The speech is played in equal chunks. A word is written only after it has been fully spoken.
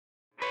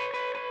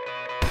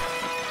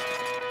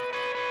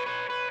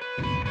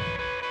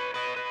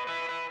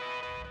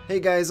Hey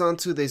guys, on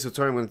today's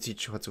tutorial I'm going to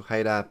teach you how to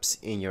hide apps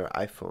in your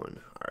iPhone.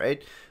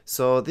 Alright,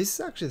 so this is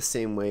actually the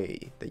same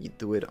way that you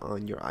do it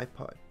on your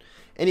iPod.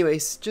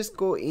 Anyways, just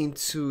go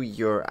into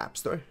your app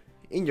store.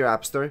 In your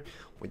app store,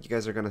 what you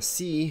guys are going to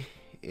see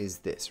is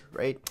this,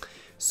 right?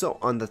 So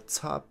on the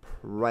top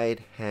right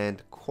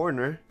hand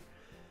corner,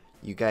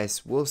 you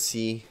guys will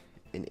see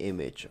an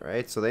image.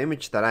 Alright, so the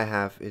image that I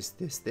have is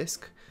this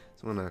disk.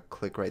 So I'm going to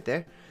click right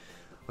there.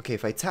 Okay,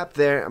 if I tap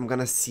there, I'm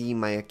gonna see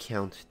my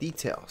account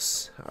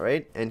details.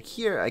 Alright, and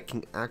here I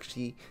can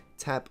actually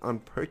tap on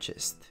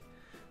purchased.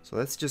 So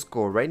let's just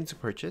go right into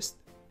purchased.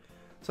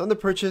 So on the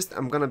purchased,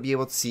 I'm gonna be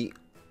able to see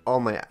all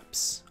my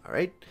apps.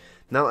 Alright,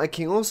 now I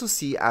can also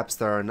see apps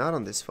that are not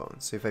on this phone.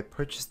 So if I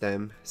purchase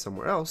them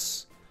somewhere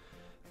else,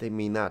 they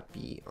may not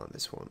be on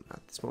this phone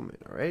at this moment.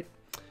 Alright,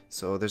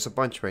 so there's a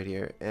bunch right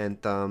here, and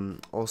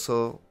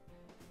also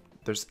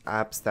there's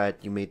apps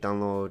that you may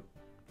download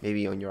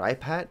maybe on your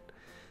iPad.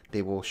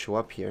 They will show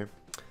up here,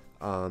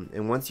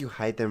 and once you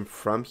hide them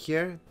from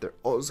here, they're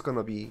also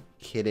gonna be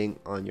hidden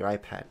on your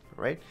iPad,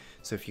 right?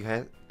 So if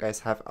you guys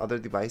have other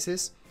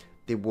devices,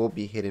 they will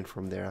be hidden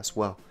from there as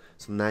well,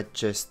 so not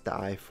just the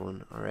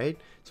iPhone. All right,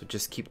 so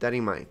just keep that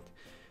in mind.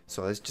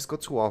 So let's just go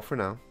to all for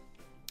now.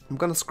 I'm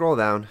gonna scroll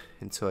down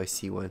until I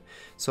see one.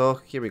 So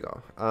here we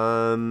go.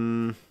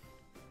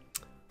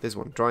 This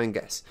one, draw and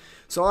guess.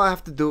 So all I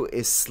have to do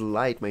is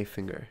slide my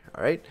finger.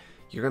 All right,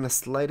 you're gonna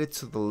slide it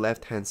to the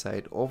left hand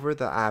side over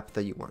the app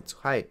that you want to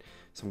hide.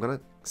 So I'm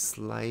gonna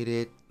slide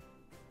it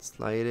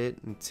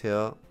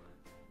until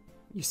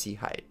you see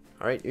hide.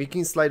 Alright, you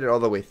can slide it all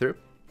the way through,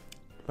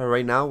 but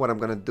right now what I'm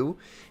gonna do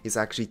is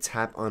actually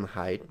tap on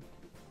hide,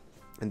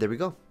 and there we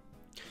go.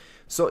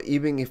 So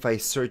even if I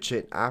search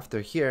it after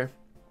here,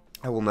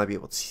 I will not be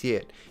able to see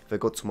it. If I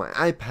go to my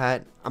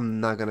iPad, I'm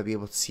not gonna be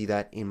able to see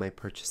that in my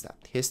purchased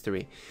app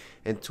history.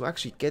 And to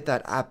actually get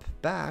that app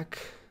back,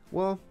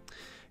 well,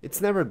 it's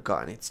never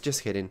gone, it's just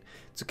hidden.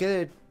 To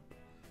get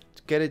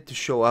it to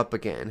show up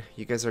again,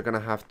 you guys are gonna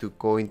have to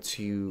go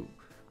into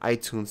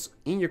iTunes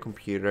in your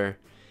computer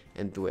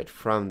and do it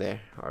from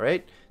there.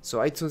 Alright, so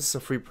iTunes is a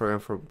free program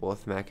for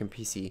both Mac and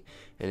PC,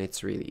 and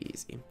it's really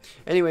easy.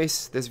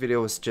 Anyways, this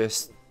video was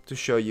just to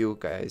show you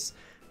guys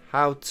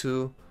how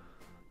to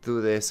do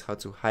this, how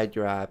to hide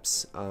your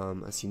apps.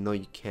 As you know,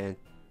 you can't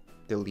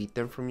delete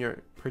them from your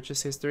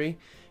purchase history,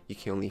 you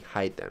can only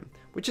hide them,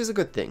 which is a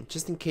good thing,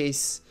 just in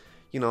case,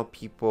 you know,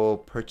 people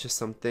purchase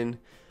something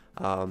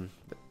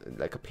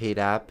like a paid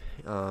app.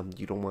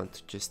 You don't want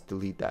to just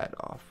delete that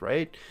off,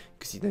 right?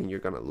 Because then you're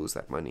gonna lose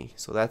that money.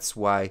 So that's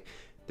why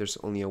there's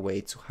only a way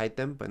to hide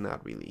them, but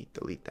not really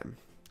delete them.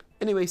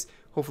 Anyways,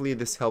 hopefully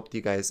this helped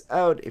you guys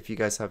out. If you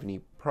guys have any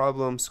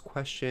problems,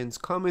 questions,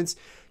 comments,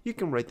 you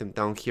can write them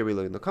down here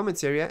below in the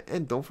comments area,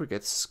 and don't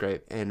forget to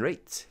subscribe and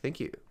rate. Thank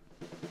you.